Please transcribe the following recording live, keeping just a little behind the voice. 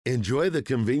Enjoy the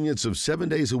convenience of 7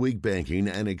 days a week banking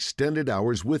and extended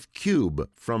hours with Cube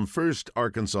from First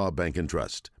Arkansas Bank and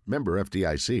Trust. Member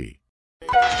FDIC.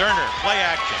 Stoerner, play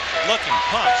action, looking,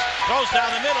 punts, throws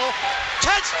down the middle,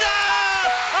 touchdown,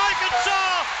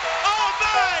 Arkansas! Oh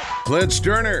my! Clint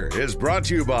Stoerner is brought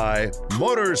to you by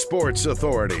Motorsports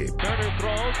Authority. Stoerner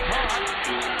throws,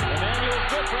 caught. Emmanuel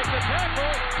Foot breaks the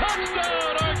tackle,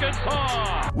 touchdown, Arkansas!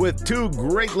 With 2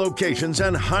 great locations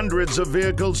and hundreds of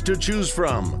vehicles to choose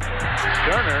from.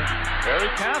 Stoerner, very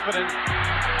confident,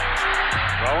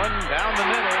 throwing down the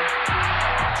middle.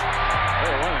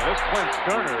 This Clint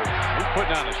Stoerner, he's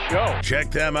putting on a show.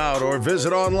 Check them out or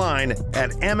visit online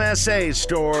at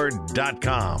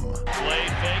msastore.com. Play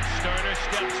fake, Stoerner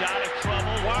steps out of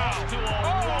trouble. Wow. To a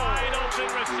wide open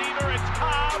receiver. It's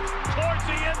Cobb towards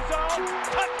the end zone.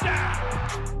 Touchdown!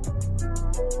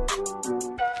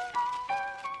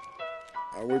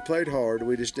 We played hard.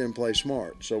 We just didn't play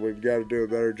smart. So we've got to do a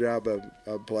better job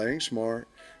of playing smart.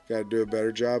 Got to do a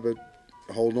better job of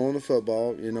holding on to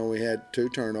football. You know, we had 2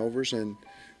 turnovers, and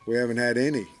we haven't had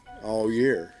any all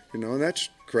year. You know, and that's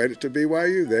credit to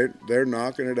BYU. They're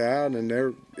knocking it out, and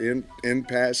they're in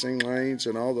passing lanes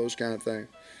and all those kind of things.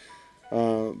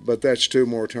 But that's 2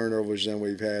 more turnovers than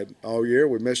we've had all year.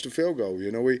 We missed a field goal.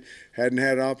 You know, we hadn't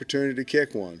had an opportunity to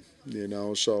kick one. You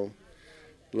know, so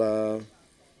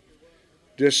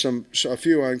just a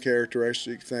few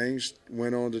uncharacteristic things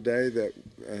went on today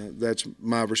that's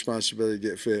my responsibility to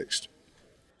get fixed.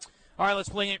 All right, let's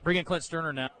bring in Clint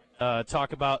Stoerner now.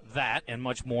 Talk about that and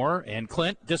much more. And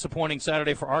Clint, disappointing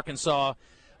Saturday for Arkansas.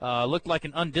 Looked like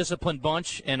an undisciplined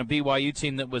bunch and a BYU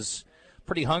team that was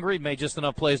pretty hungry, made just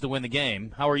enough plays to win the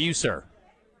game. How are you, sir?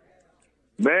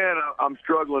 Man, I'm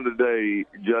struggling today,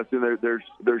 Justin. I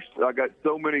got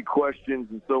so many questions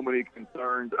and so many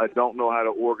concerns. I don't know how to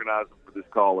organize them for this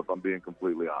call, if I'm being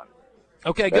completely honest.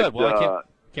 Okay, good. Well, I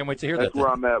can't wait to hear that. That's where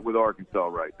I'm at with Arkansas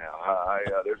right now.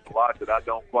 There's a lot that I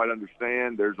don't quite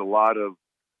understand. There's a lot of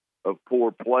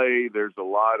poor play. There's a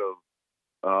lot of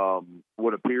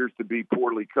what appears to be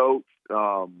poorly coached.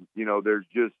 You know, there's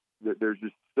just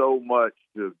so much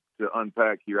to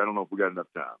unpack here. I don't know if we got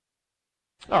enough time.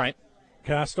 All right.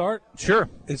 Can I start? Sure.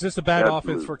 Is this a bad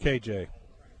Absolutely. offense for KJ?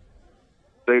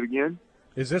 Say it again?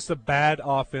 Is this a bad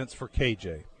offense for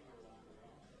KJ?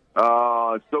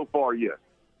 So far, yes.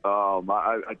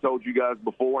 I told you guys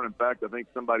before, and in fact, I think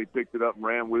somebody picked it up and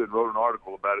ran with it and wrote an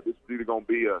article about it. This is either going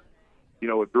to be a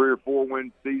 3 or 4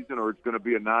 win season, or it's going to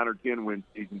be a 9 or 10 win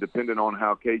season, depending on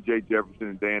how KJ Jefferson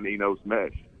and Dan Enos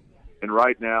mesh. And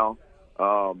right now,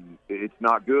 it's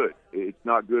not good. It's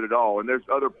not good at all. And there's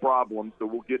other problems, so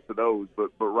we'll get to those.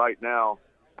 But right now,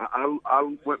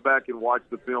 I went back and watched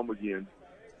the film again.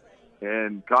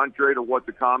 And contrary to what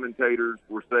the commentators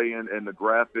were saying and the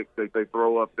graphics that they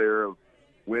throw up there of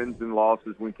wins and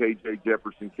losses when KJ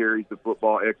Jefferson carries the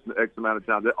football X amount of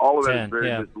times, all of that is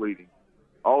very misleading.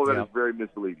 All of that is very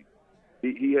misleading.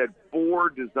 He had 4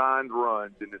 designed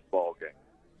runs in this ball game.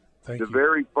 The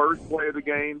very first play of the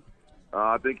game,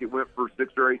 I think it went for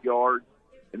 6 or 8 yards,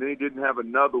 and then he didn't have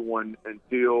another one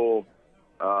until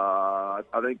I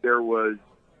think it was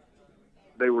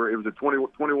a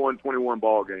 21-21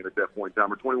 ball game at that point in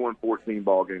time, or 21-14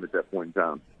 ball game at that point in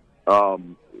time.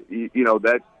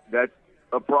 That's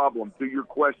a problem. To your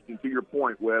question, to your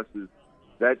point, Wes, is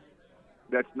that's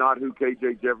not who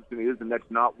KJ Jefferson is, and that's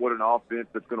not what an offense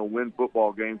that's going to win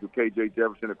football games with KJ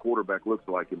Jefferson at quarterback looks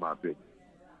like, in my opinion.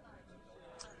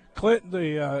 Clint,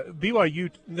 the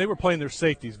BYU, they were playing their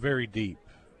safeties very deep.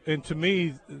 And to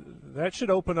me, that should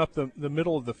open up the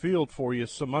middle of the field for you,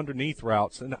 some underneath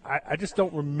routes. And I just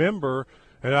don't remember,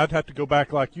 and I'd have to go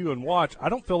back like you and watch, I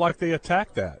don't feel like they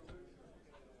attacked that.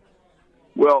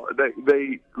 Well,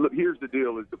 they look. Here's the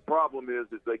deal: is the problem is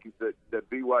that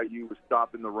BYU was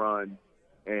stopping the run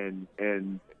and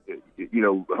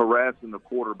harassing the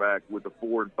quarterback with a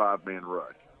 4 and 5 man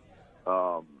rush.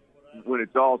 When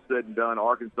it's all said and done,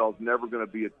 Arkansas is never going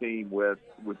to be a team when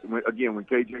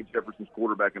KJ Jefferson's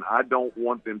quarterback, and I don't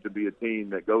want them to be a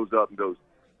team that goes up and goes,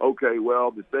 okay,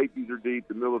 well, the safeties are deep,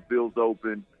 the middle of the field's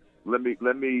open. Let me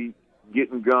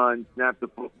get in gun, snap the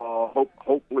football.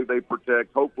 Hopefully they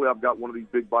protect. Hopefully I've got one of these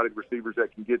big-bodied receivers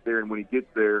that can get there, and when he gets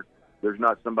there, there's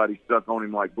not somebody stuck on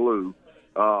him like glue.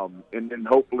 And then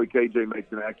hopefully KJ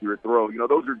makes an accurate throw.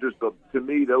 Those are just to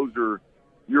me, those are.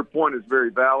 Your point is very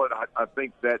valid. I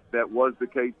think that was the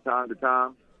case time to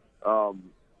time.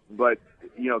 But,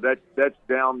 that's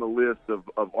down the list of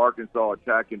Arkansas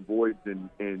attacking voids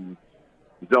and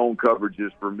zone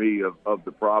coverages for me of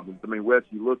the problems. I mean, Wes,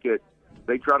 you look at,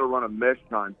 they try to run a mesh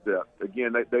concept.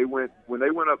 Again, when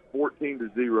they went up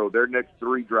 14-0, their next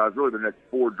 3 drives, really their next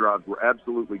 4 drives were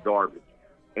absolutely garbage.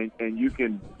 and you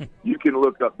can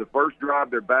look up the first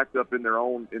drive. They're backed up in their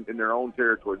own in their own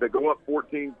territory. They go up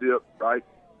 14-zip, right?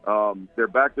 They're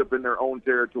backed up in their own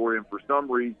territory, and for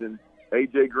some reason,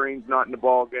 A.J. Green's not in the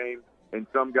ball game, and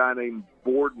some guy named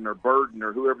Burden or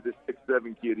whoever this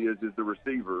 6'7" kid is the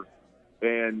receiver,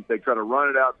 and they try to run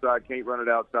it outside, can't run it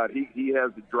outside. He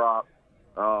has the drop,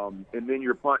 and then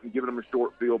you're punting, giving them a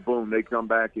short field. Boom, they come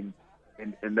back and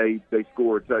they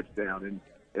score a touchdown.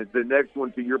 And the next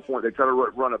one, to your point, they try to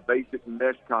run a basic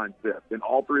mesh concept, and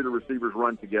all three of the receivers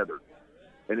run together.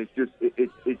 And it's just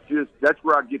that's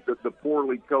where I get the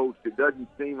poorly coached. It doesn't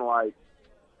seem like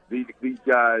these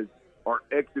guys are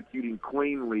executing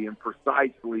cleanly and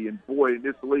precisely. And boy, in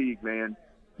this league, man,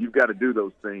 you've got to do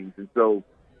those things. And so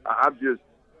I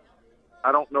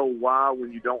don't know why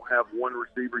when you don't have one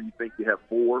receiver, you think you have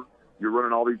four. You're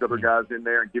running all these other guys in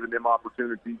there and giving them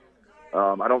opportunities.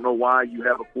 I don't know why you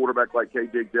have a quarterback like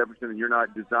K.J. Jefferson and you're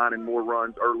not designing more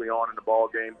runs early on in the ball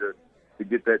game to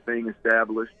get that thing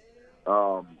established.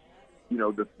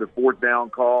 The fourth down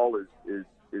call is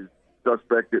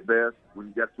suspect at best when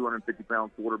you got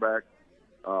 250-pound quarterback.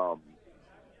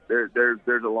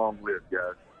 There's a long list,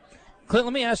 guys. Clint,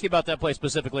 let me ask you about that play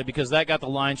specifically because that got the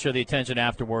lion's share of the attention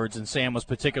afterwards, and Sam was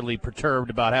particularly perturbed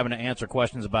about having to answer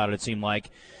questions about it, it seemed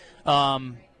like.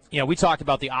 We talked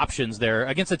about the options there.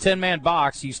 Against a 10-man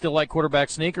box, you still like quarterback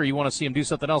sneak or you want to see him do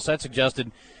something else? That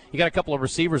suggested you got a couple of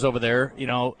receivers over there,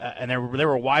 and they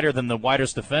were wider than the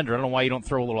widest defender. I don't know why you don't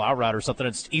throw a little out route or something.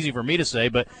 It's easy for me to say,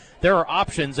 but there are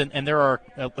options, and there are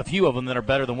a few of them that are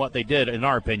better than what they did, in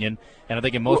our opinion, and I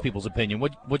think in most people's opinion.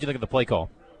 What'd you think of the play call?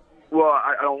 Well,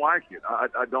 I don't like it.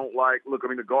 I don't like – look, I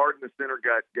mean, the guard and the center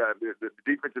got the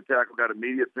defensive tackle got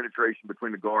immediate penetration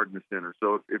between the guard and the center.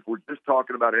 So if we're just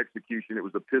talking about execution, it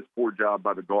was a piss-poor job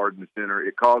by the guard and the center.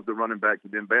 It caused the running back to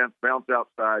then bounce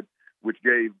outside, which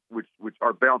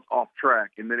bounce off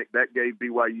track, and then that gave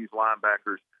BYU's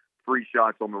linebackers free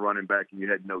shots on the running back, and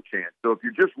you had no chance. So if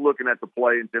you're just looking at the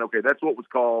play and saying, okay, that's what was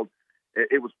called,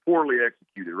 it was poorly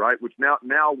executed, right? Which now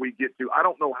we get to – I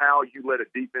don't know how you let a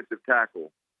defensive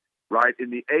tackle – right, in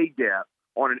the A gap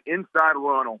on an inside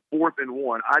run on 4th and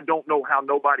 1. I don't know how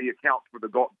nobody accounts for the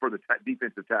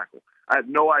defensive tackle. I have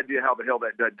no idea how the hell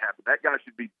that doesn't happen. That guy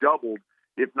should be doubled,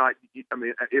 if not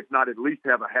at least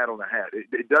have a hat on a hat.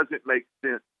 It doesn't make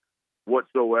sense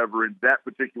whatsoever in that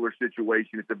particular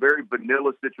situation. It's a very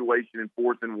vanilla situation in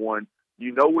 4th and 1.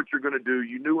 You know what you're going to do.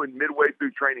 You knew in midway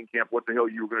through training camp what the hell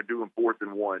you were going to do in 4th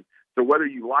and 1. So whether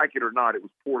you like it or not, it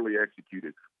was poorly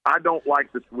executed. I don't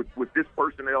like this with this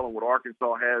personnel and what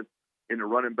Arkansas has in the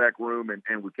running back room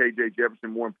and with K.J.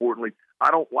 Jefferson, more importantly.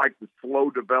 I don't like the slow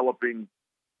developing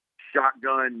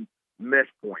shotgun mesh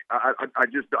point. I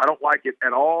don't like it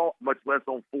at all, much less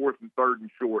on 4th and 3rd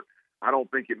and short. I don't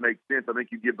think it makes sense. I think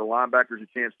you give the linebackers a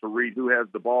chance to read who has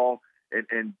the ball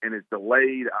and it's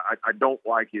delayed. I don't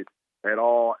like it at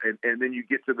all. And then you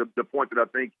get to the point that I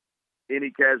think any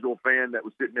casual fan that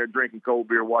was sitting there drinking cold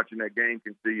beer watching that game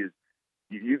can see is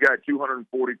you got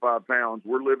 245 pounds.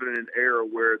 We're living in an era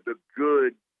where the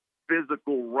good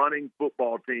physical running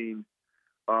football teams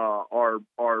are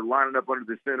lining up under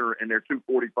the center, and their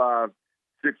 245,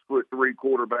 6'3"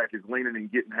 quarterback is leaning and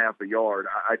getting half a yard.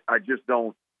 I just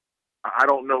don't. I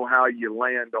don't know how you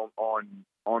land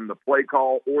on the play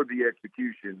call or the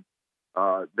execution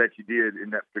that you did in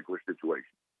that particular situation.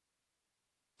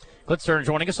 Clint Stoerner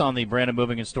joining us on the Brandon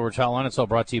Moving and Storage Hotline. It's all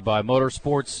brought to you by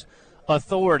Motorsports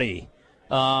Authority.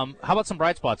 How about some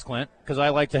bright spots, Clint? Because I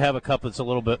like to have a cup that's a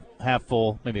little bit half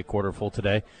full, maybe a quarter full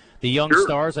today. The young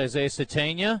stars, Isaiah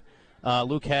Satania.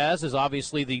 Luke Haas is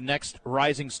obviously the next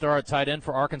rising star at tight end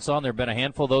for Arkansas, and there have been a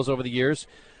handful of those over the years.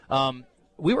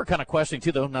 We were kind of questioning,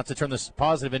 too, though, not to turn this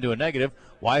positive into a negative,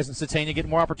 why isn't Satania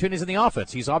getting more opportunities in the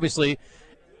offense? He's obviously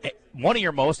one of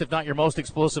your most, if not your most,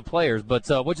 explosive players. But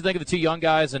what'd you think of the two young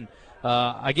guys? And,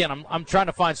 again, I'm trying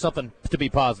to find something to be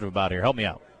positive about here. Help me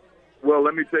out. Well,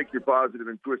 let me take your positive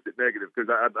and twist it negative because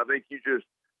I think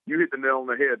you hit the nail on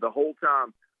the head. The whole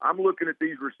time I'm looking at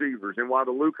these receivers, and while the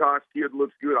Luke Haas kid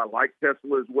looks good, I like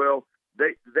Tesla as well.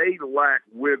 They lack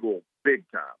wiggle big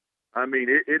time. I mean,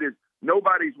 it is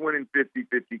nobody's winning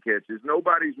 50-50 catches.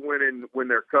 Nobody's winning when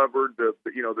they're covered. The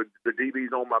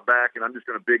DB's on my back, and I'm just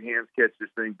going to big hands catch this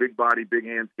thing, big body, big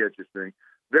hands catch this thing.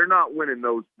 They're not winning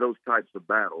those types of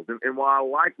battles. And while I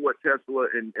like what Tesla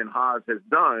and Haas has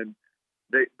done,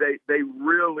 They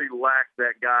really lack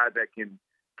that guy that can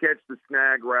catch the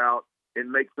snag route and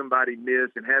make somebody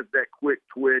miss and has that quick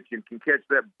twitch and can catch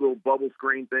that little bubble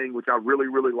screen thing, which I really,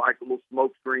 really like, the little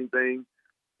smoke screen thing.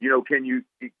 Can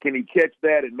he catch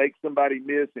that and make somebody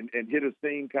miss and hit a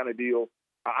seam kind of deal?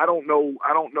 I don't know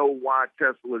why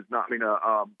Tesla is not. I mean,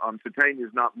 Satania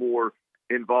is not more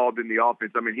involved in the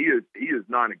offense. I mean, he is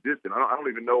non-existent. I don't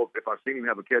even know if I've seen him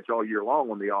have a catch all year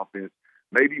long on the offense.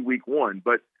 Maybe week one,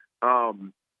 but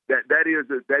that is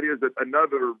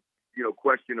another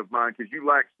question of mine, because you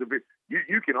lack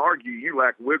you can argue you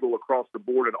lack wiggle across the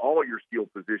board at all your skill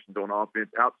positions on offense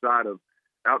outside of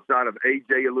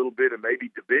AJ a little bit and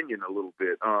maybe Davinion a little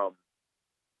bit.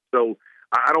 So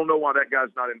I don't know why that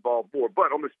guy's not involved more.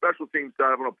 But on the special team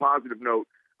side, on a positive note,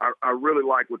 I really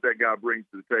like what that guy brings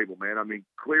to the table, man. I mean,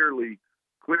 clearly,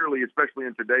 especially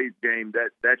in today's game,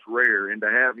 that's rare. And to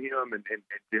have him and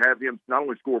to have him not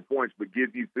only score points but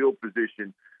give you field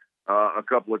position a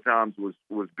couple of times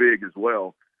was big as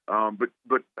well. But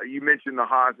you mentioned the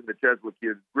Haas and the Tesla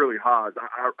kids. Really, Haas,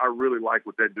 I really like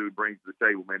what that dude brings to the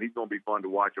table, man. He's going to be fun to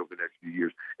watch over the next few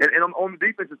years. And on the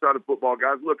defensive side of football,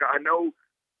 guys, look, I know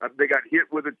they got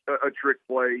hit with a trick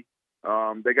play.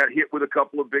 They got hit with a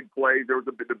couple of big plays. There was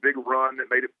the big run that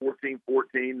made it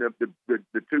 14-14.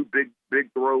 The two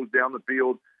big throws down the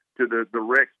field to the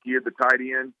Rex kid, the tight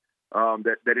end,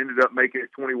 that ended up making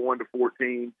it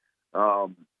 21-14.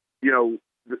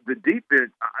 The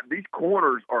defense, these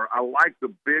corners I like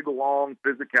the big, long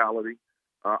physicality.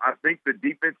 I think the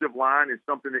defensive line is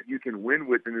something that you can win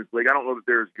with in this league. I don't know that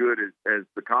they're as good as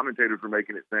the commentators are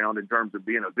making it sound in terms of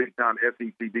being a big-time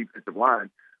SEC defensive line,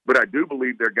 but I do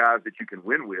believe they're guys that you can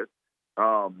win with.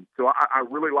 So I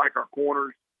really like our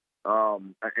corners,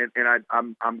 and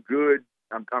I'm good.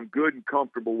 I'm good and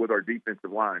comfortable with our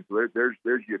defensive line. So there's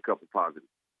you a couple positives.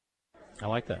 I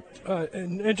like that.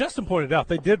 And Justin pointed out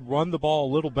they did run the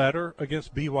ball a little better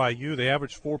against BYU. They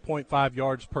averaged 4.5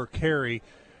 yards per carry.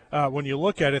 When you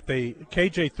look at it,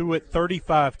 KJ threw it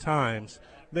 35 times.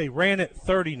 They ran it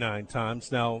 39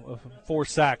 times. Now, 4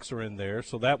 sacks are in there,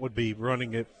 so that would be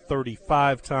running it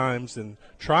 35 times and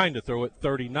trying to throw it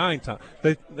 39 times.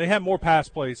 They have more pass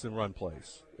plays than run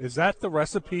plays. Is that the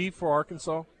recipe for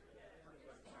Arkansas?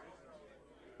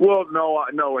 Well,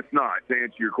 no, it's not. To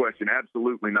answer your question,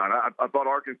 absolutely not. I thought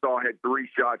Arkansas had 3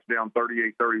 shots down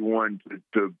 38-31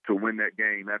 to win that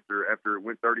game. After it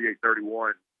went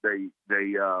 38-31, they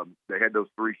had those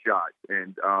 3 shots,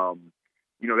 and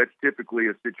that's typically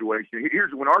a situation.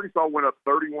 Here's when Arkansas went up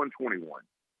 31-21.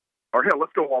 Or hell,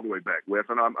 let's go all the way back, Wes.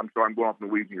 And I'm sorry, I'm going off in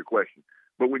the weeds in your question.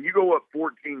 But when you go up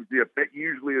 14-zip, that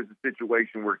usually is a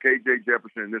situation where KJ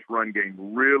Jefferson in this run game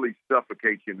really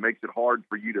suffocates you and makes it hard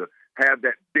for you to have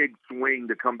that big swing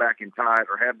to come back and tie it,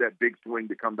 or have that big swing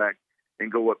to come back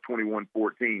and go up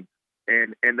 21-14.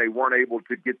 And they weren't able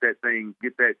to get that.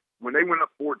 When they went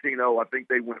up 14-0, I think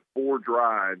they went 4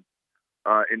 drives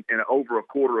and over a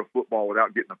quarter of football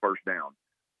without getting a first down.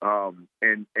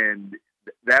 And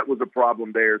that was a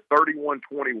problem there.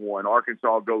 31-21,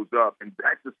 Arkansas goes up, and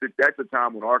that's a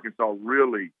time when Arkansas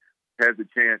really has a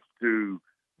chance to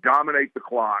dominate the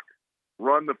clock,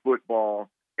 run the football,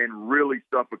 and really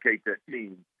suffocate that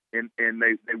team. And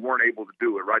they weren't able to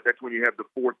do it, right? That's when you have the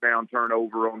 4th down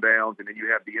turnover on downs, and then you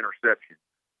have the interception.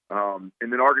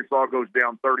 And then Arkansas goes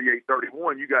down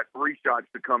 38-31. You got 3 shots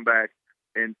to come back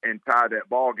and tie that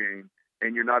ball game,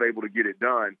 and you're not able to get it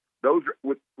done. Those,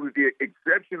 with the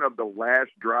exception of the last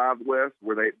drive, West,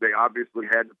 where they obviously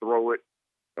had to throw it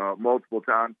multiple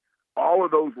times, all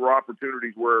of those were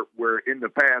opportunities where in the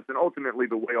past, and ultimately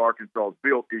the way Arkansas is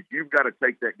built is you've got to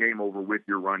take that game over with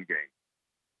your run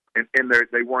game, and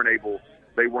they weren't able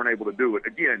to do it.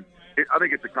 Again, I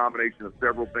think it's a combination of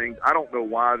several things. I don't know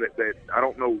why I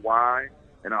don't know why,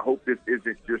 and I hope this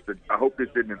isn't I hope this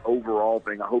isn't an overall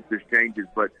thing. I hope this changes,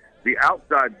 but the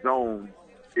outside zone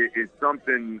is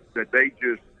something that they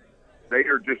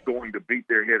are just going to beat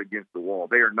their head against the wall.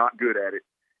 They are not good at it.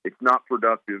 It's not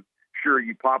productive. Sure,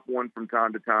 you pop one from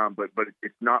time to time, but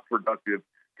it's not productive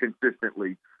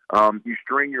consistently. You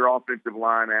string your offensive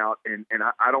line out, and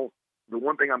I don't. The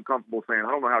one thing I'm comfortable saying,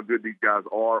 I don't know how good these guys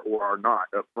are or are not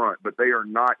up front, but they are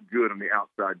not good on the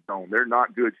outside zone. They're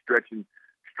not good stretching,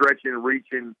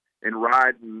 reaching, and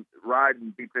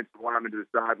riding defensive linemen to the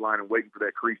sideline and waiting for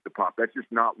that crease to pop. That's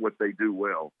just not what they do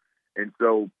well. And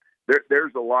so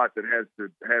there's a lot that has to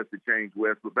change,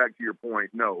 Wes. But back to your point,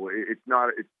 no, it's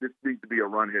not. This needs to be a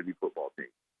run-heavy football team.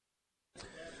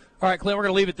 All right, Clint, we're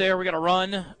going to leave it there. We're going to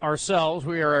run ourselves.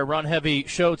 We are a run-heavy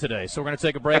show today, so we're going to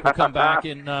take a break. We'll come back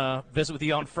and visit with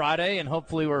you on Friday, and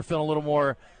hopefully we're feeling a little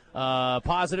more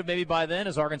positive maybe by then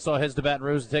as Arkansas heads to Baton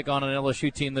Rouge to take on an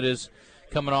LSU team that is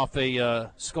coming off a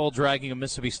skull-dragging of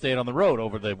Mississippi State on the road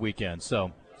over the weekend.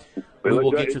 So we'll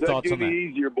get your thoughts on that.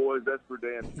 Easier, boys. That's for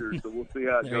damn sure. So we'll see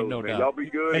how it goes. No doubt. Y'all be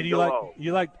good.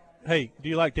 Hey, do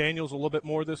you like Daniels a little bit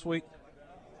more this week?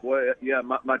 Well, yeah,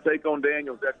 my take on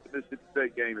Daniels after the Mississippi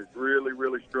State game is really,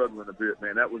 really struggling a bit,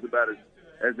 man. That was about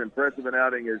as impressive an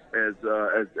outing as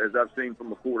I've seen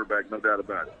from a quarterback, no doubt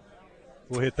about it.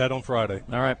 We'll hit that on Friday.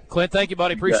 All right. Clint, thank you,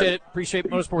 buddy. Appreciate it. Appreciate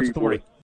Motorsports Authority.